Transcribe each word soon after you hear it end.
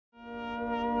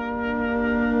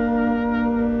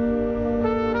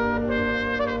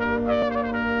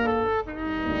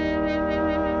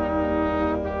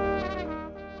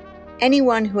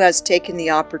Anyone who has taken the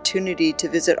opportunity to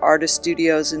visit artist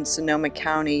studios in Sonoma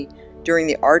County during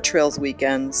the ARTrails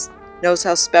weekends knows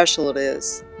how special it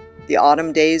is. The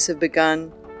autumn days have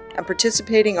begun, and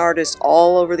participating artists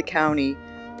all over the county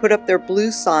put up their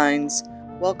blue signs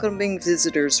welcoming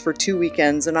visitors for 2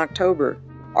 weekends in October.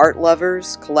 Art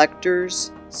lovers,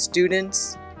 collectors,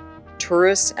 students,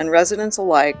 tourists, and residents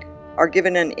alike are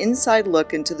given an inside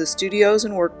look into the studios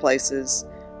and workplaces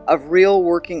of real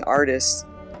working artists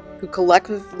who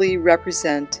collectively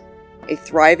represent a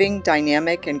thriving,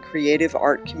 dynamic, and creative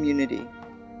art community.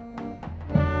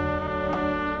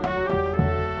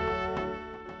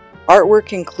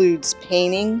 Artwork includes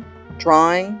painting,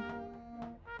 drawing,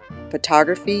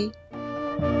 photography,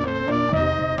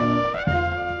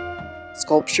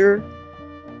 sculpture,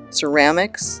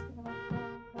 ceramics,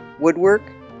 woodwork,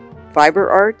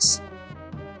 fiber arts,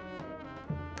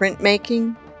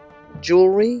 printmaking,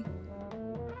 jewelry,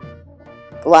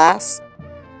 glass,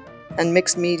 and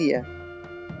mixed media.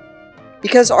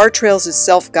 Because ARTrails is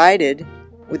self-guided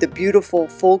with a beautiful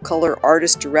full-color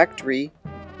artist directory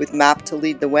with map to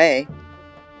lead the way,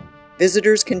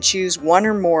 visitors can choose one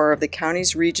or more of the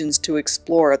county's regions to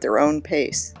explore at their own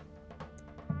pace.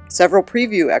 Several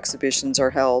preview exhibitions are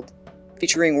held,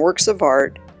 featuring works of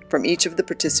art from each of the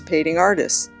participating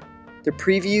artists. The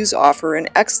previews offer an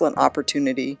excellent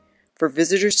opportunity for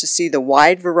visitors to see the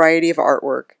wide variety of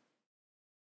artwork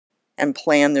and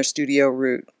plan their studio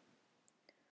route.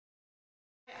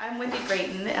 I'm Wendy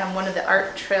Brayton, and I'm one of the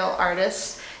ARTrail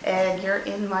artists, and you're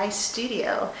in my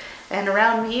studio. And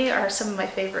around me are some of my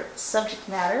favorite subject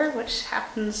matter, which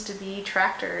happens to be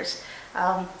tractors.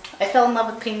 I fell in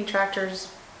love with painting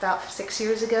tractors about 6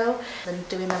 years ago. I've been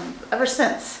doing them ever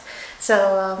since.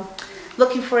 So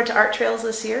looking forward to ARTrails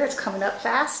this year. It's coming up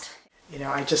fast. You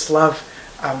know, I just love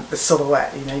the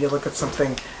silhouette. You know, you look at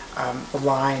something, a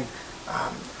line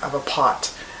of a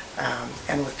pot,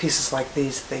 and with pieces like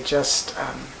these, they just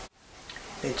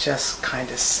kind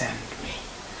of send me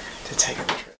to take a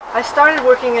trip. I started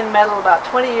working in metal about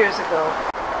 20 years ago,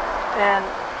 and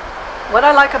what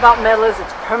I like about metal is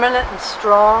it's permanent and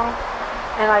strong,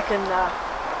 and I can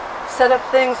set up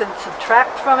things and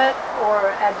subtract from it or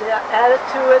add it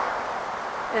to it.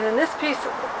 And in this piece,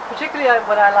 particularly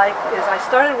what I like is I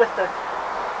started with the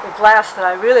glass that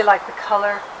I really like the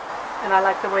color, and I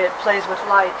like the way it plays with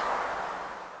light.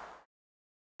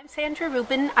 I'm Sandra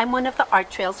Rubin. I'm one of the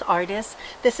ARTrails artists.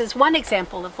 This is one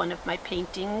example of one of my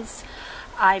paintings.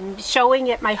 I'm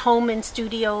showing at my home and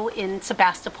studio in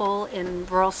Sebastopol in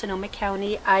rural Sonoma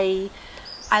County. I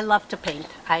love to paint.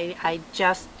 I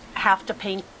just have to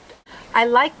paint. I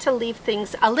like to leave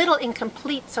things a little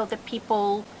incomplete so that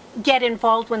people get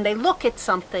involved when they look at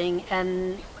something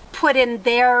and put in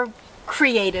their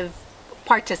creative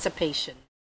participation.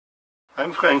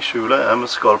 I'm Frank Schuler. I'm a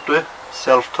sculptor,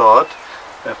 self-taught.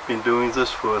 I've been doing this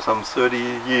for some 30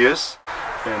 years,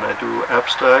 and I do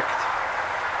abstract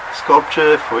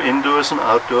sculpture for indoors and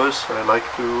outdoors. I like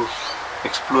to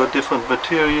explore different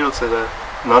materials that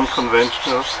are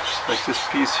non-conventional, like this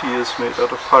piece here is made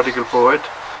out of particle board.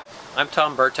 I'm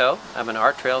Tom Berto. I'm an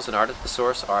ARTrails and Art at the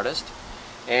Source artist,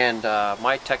 and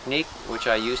my technique, which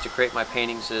I use to create my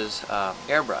paintings, is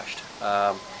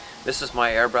airbrushed. This is my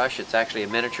airbrush. It's actually a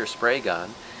miniature spray gun.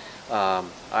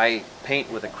 I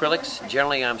paint with acrylics.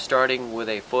 Generally, I'm starting with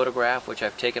a photograph which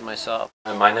I've taken myself.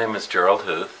 My name is Gerald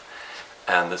Huth,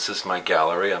 and this is my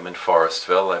gallery. I'm in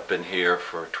Forestville. I've been here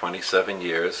for 27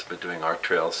 years. I've been doing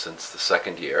ARTrails since the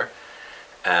second year,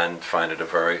 and find it a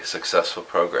very successful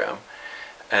program.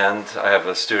 And I have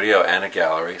a studio and a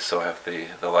gallery, so I have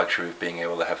the luxury of being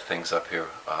able to have things up here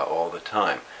all the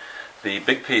time. The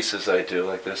big pieces I do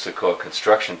like this are called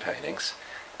construction paintings,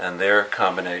 and they're a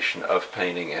combination of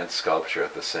painting and sculpture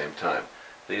at the same time.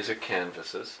 These are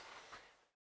canvases.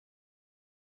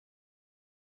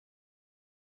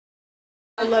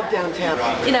 I love downtown.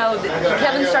 You know,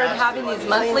 Kevin started having these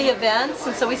monthly events,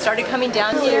 and so we started coming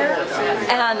down here,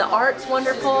 and the art's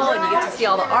wonderful, and you get to see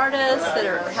all the artists that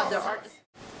have their art.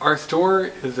 Our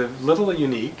store is a little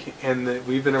unique in that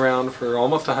we've been around for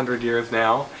almost 100 years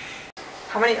now.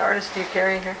 How many artists do you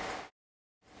carry here?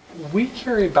 We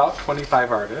carry about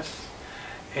 25 artists,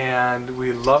 and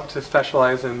we love to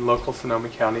specialize in local Sonoma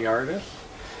County artists,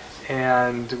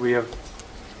 and we've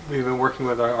been working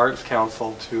with our Arts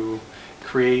Council to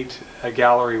create a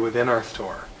gallery within our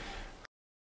store.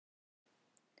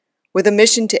 With a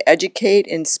mission to educate,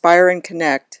 inspire, and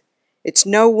connect, it's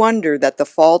no wonder that the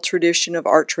fall tradition of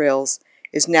ARTrails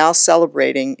is now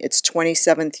celebrating its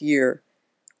 27th year,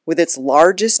 with its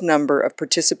largest number of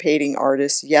participating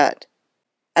artists yet.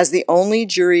 As the only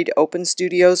juried open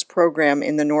studios program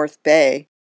in the North Bay,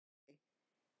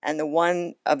 and the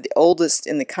one of the oldest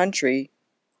in the country,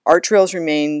 ARTrails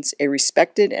remains a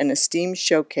respected and esteemed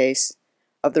showcase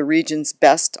of the region's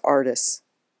best artists.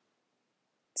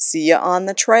 See ya on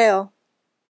the trail!